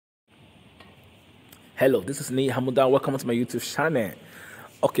Hello, this is Ni Hamuda. Welcome to my YouTube channel.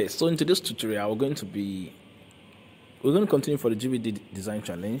 Okay, so in today's tutorial, we're going to continue for the GDB design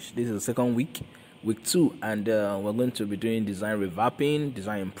challenge. This is the second week, week 2, and we're going to be doing design revamping,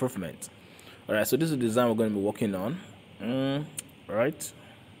 design improvement. All right, so this is the design we're going to be working on. All right.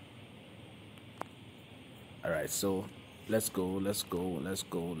 All right, so let's go.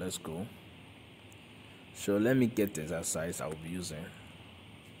 So let me get the exercise I will be using.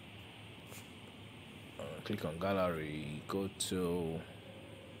 Click on gallery, go to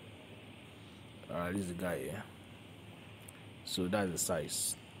this is the guy here. So that's the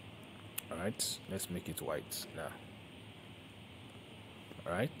size. All right, let's make it white now.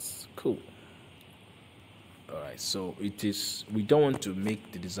 All right, cool. All right, so we don't want to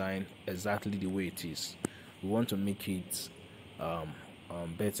make the design exactly the way it is. We want to make it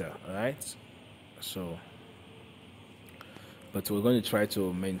better. All right, so but we're going to try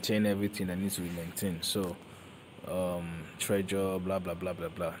to maintain everything that needs to be maintained. So treasure, blah blah blah blah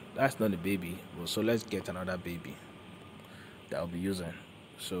blah. That's not a baby. Well, so let's get another baby that I'll be using.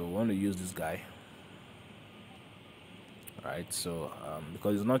 So we want to use this guy. All right, so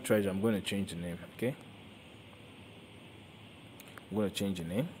because it's not treasure, I'm going to change the name. Okay, I'm going to change the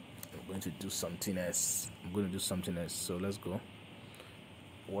name. I'm going to do something else. So let's go.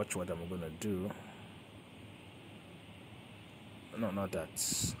 Watch what I'm going to do. No, not that.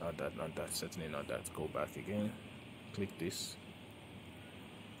 Certainly not that. Go back again. Click this.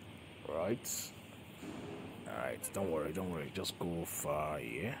 Right. Alright, don't worry. Just go far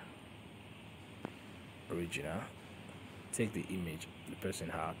here. Original. Take the image the person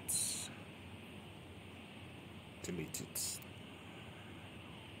has. Delete it.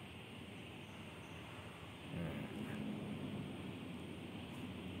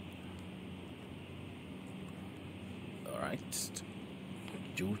 Alright.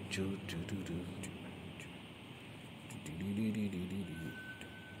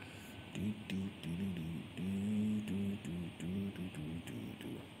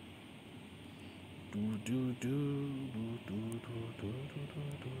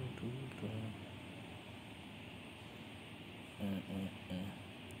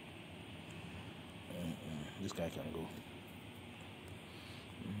 This guy can go.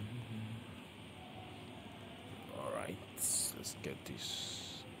 All right, let's get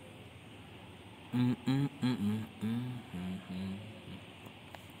this.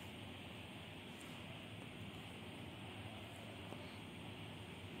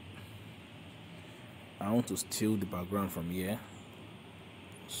 I want to steal the background from here,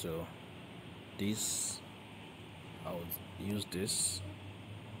 so this I would use this.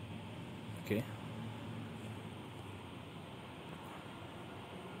 Okay,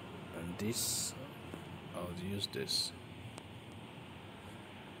 and this I would use this.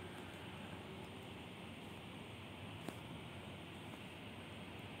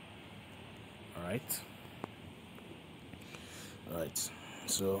 All right,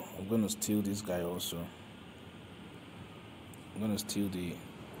 so I'm going to steal this guy also. I'm going to steal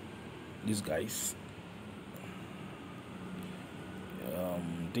these guys.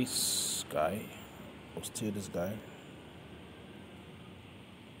 This guy, I'll steal this guy.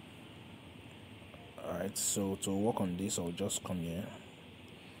 Alright, so to work on this, I'll just come here.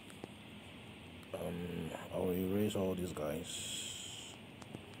 I'll erase all these guys.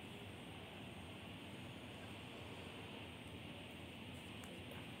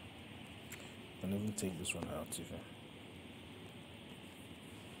 I can even take this one out even.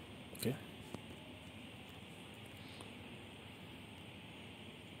 Okay.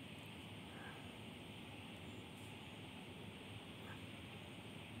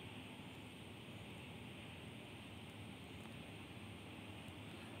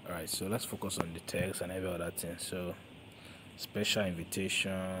 Alright, so let's focus on the text and every other thing. So special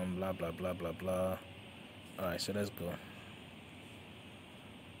invitation, blah blah blah blah blah. Alright, so let's go.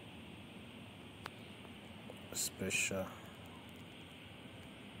 Special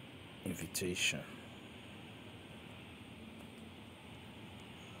invitation.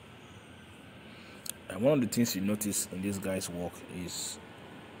 And one of the things you notice in this guy's work is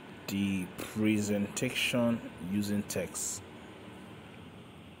the presentation using text.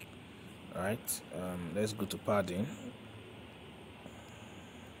 All right, let's go to padding.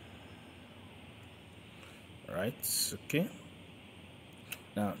 All right, okay.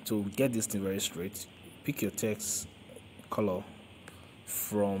 Now to get this thing very straight, pick your text color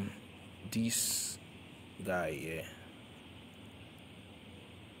from this guy here.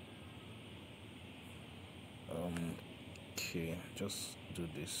 Okay, just do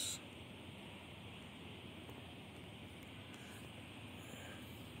this.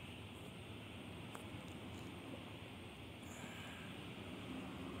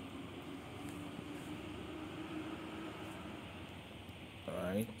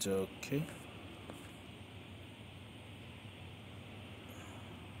 right, okay.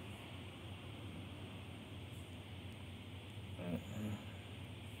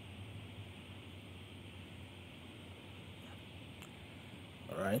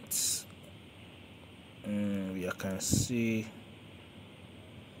 All right. We can see.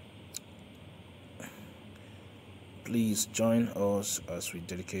 Please join us as we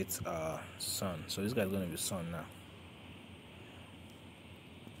dedicate our sun. So this guy's going to be sun now.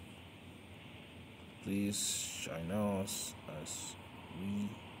 Please join us as we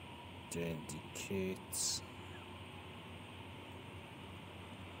dedicate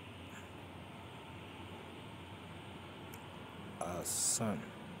our sun.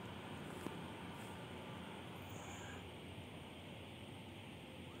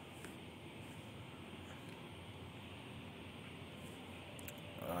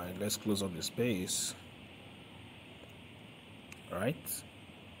 Alright, let's close up the space. Alright,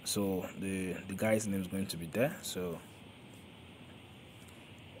 so the guy's name is going to be there. So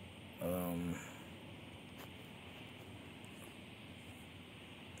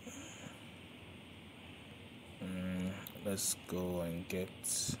let's go and get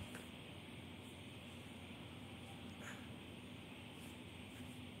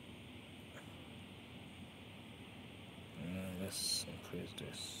let's increase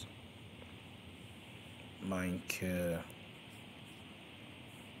this. Michael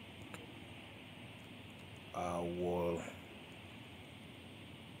Awola.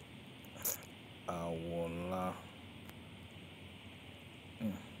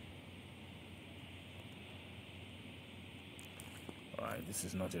 Alright, this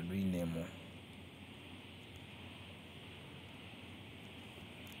is not a real name.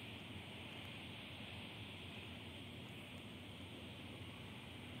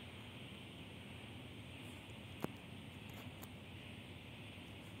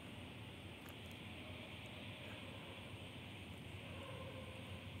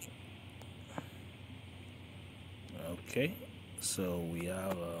 Okay, so we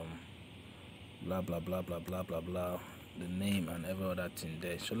have blah blah blah blah blah blah blah, the name and every other thing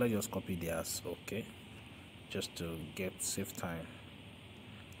there. So let's just copy theirs, okay, just to get save time.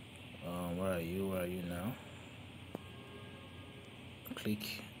 Where are you now?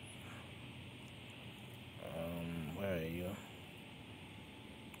 Click. Where are you?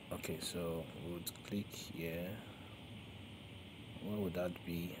 Okay, so we would click here. Where would that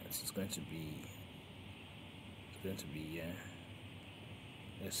be? It's going to be here.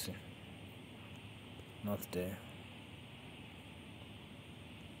 Let's see. Not there.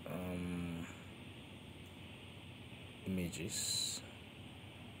 Images.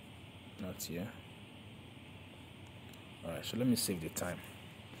 Not here. Alright, so let me save the time.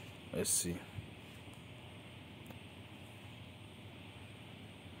 Let's see.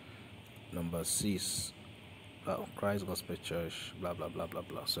 Number 6. Christ Gospel Church, blah blah blah blah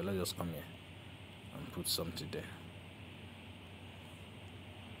blah. So let's just come here and put something there.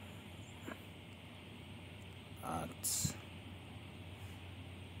 At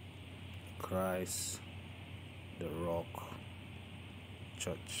Christ the Rock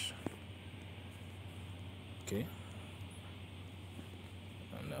Church. Okay,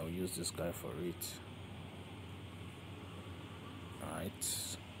 and I'll use this guy for it.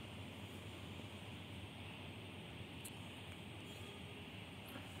 Alright,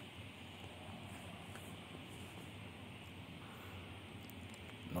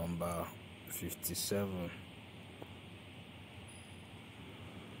 number 57,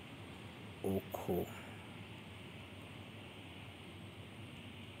 Oko.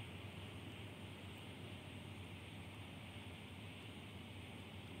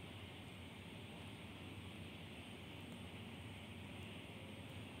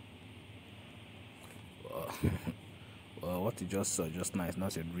 Well, what you just saw just now is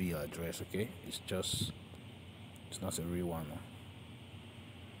not a real address, okay? It's not a real one.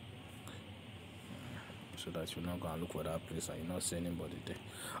 So that you're not gonna look for that place and you're not see anybody there.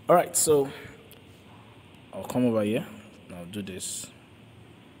 Alright, so I'll come over here and I'll do this.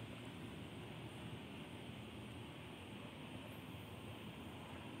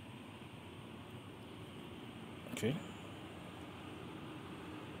 Okay.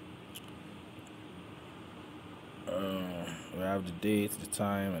 We have the date, the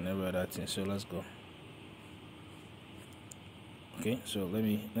time, and every other thing. So let's go. Okay, so let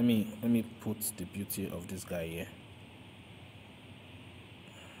me put the beauty of this guy here.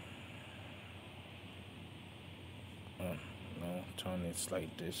 No, turn it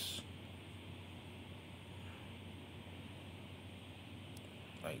like this.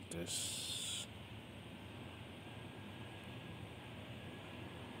 Like this.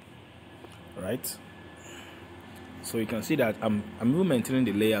 right? So you can see that I'm even maintaining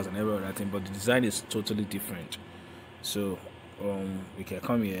the layers and every other thing, but the design is totally different. So we can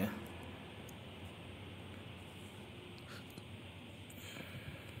come here,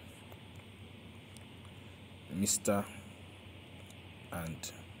 Mr.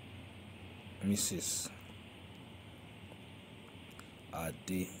 and Mrs.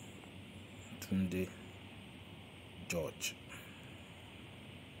 Ade Tunde George,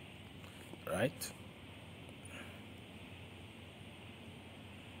 right?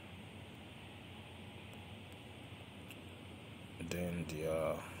 Then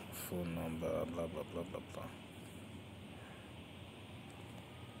their phone number, blah blah blah blah blah.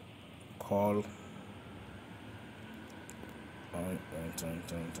 Call on.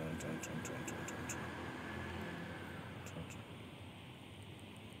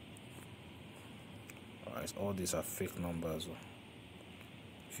 Alright, all these are fake numbers.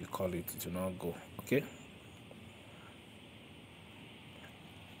 If you call it, it will not go. Okay.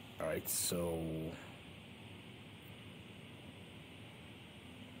 Alright, so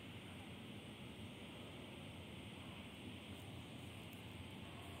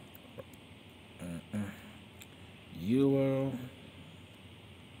you are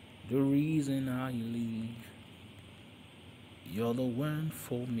the reason I leave. You're the one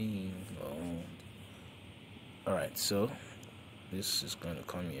for me. Oh. Alright, so this is going to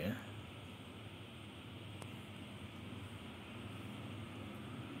come here.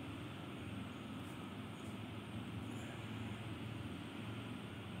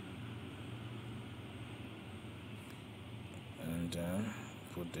 And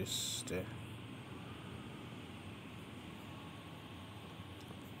put this there.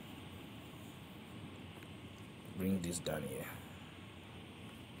 Bring this down here.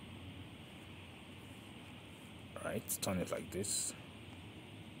 Alright, turn it like this.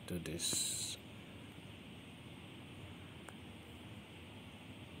 Do this.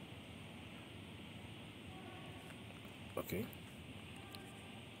 Okay.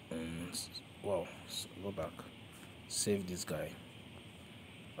 Wow, go back. Save this guy.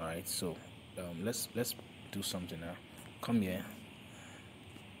 Alright, so let's do something now. Come here.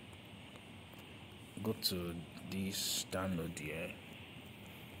 Go to this download here.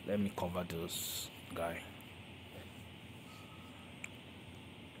 Let me cover those guy.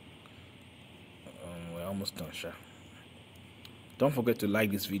 We're almost done, sure. Don't forget to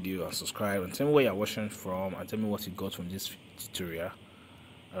like this video and subscribe, and tell me where you're watching from, and tell me what you got from this tutorial.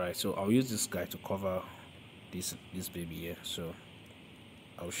 Alright, so I'll use this guy to cover this baby here. So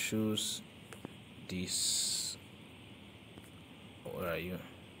I'll choose this. Where are you?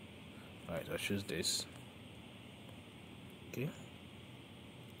 Alright, I'll choose this. Okay,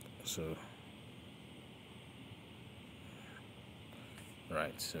 so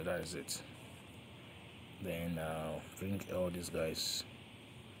right, so that is it. Then I'll bring all these guys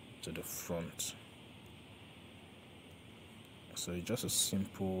to the front. So it's just a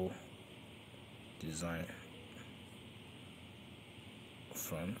simple design.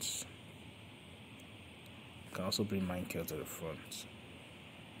 Front. You can also bring Michael to the front.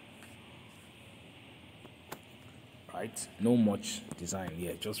 Right, no much design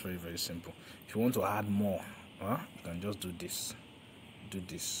here, just very simple. If you want to add more, you can just do this.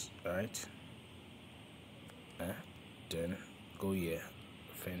 Alright, then go here,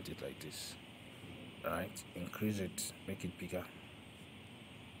 fend it like this. Alright, increase it, make it bigger.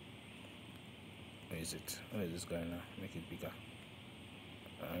 Where is it? Where is this guy now? Make it bigger.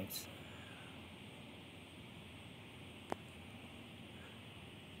 Alright,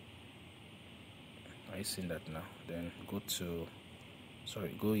 are you seeing that now? Then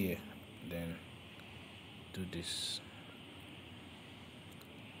go here, then do this.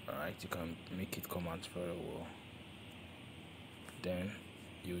 Alright, you can make it come out very well. Then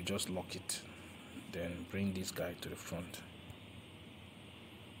you just lock it, then bring this guy to the front.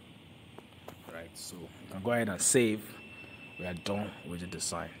 Right, so you can go ahead and save. We are done with the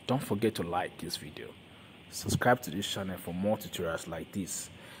design. Don't forget to like this video, subscribe to this channel for more tutorials like this.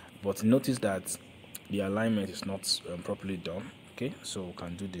 But notice that the alignment is not properly done. Okay, so we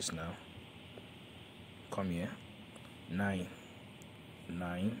can do this now. Come here, 9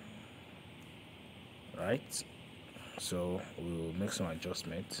 9, right? So we'll make some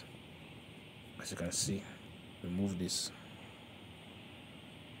adjustments. As you can see, remove this,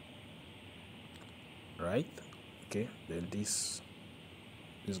 right? Okay, then this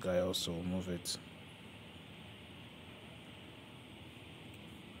guy also, move it.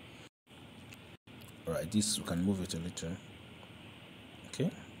 All right, this we can move it a little. Okay,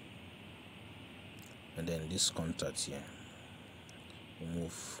 and then this contact here,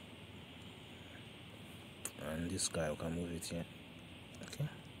 move this guy, we can move it here. Okay.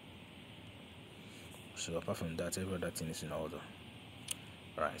 So apart from that, every other thing is in order.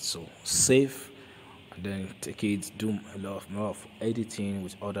 Alright, so save, and then take it, do a lot more of editing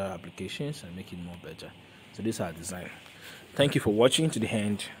with other applications and make it more better. So this is our design. Thank you for watching to the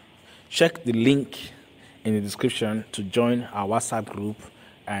end. Check the link in the description to join our WhatsApp group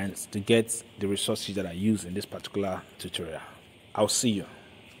and to get the resources that I use in this particular tutorial. I'll see you.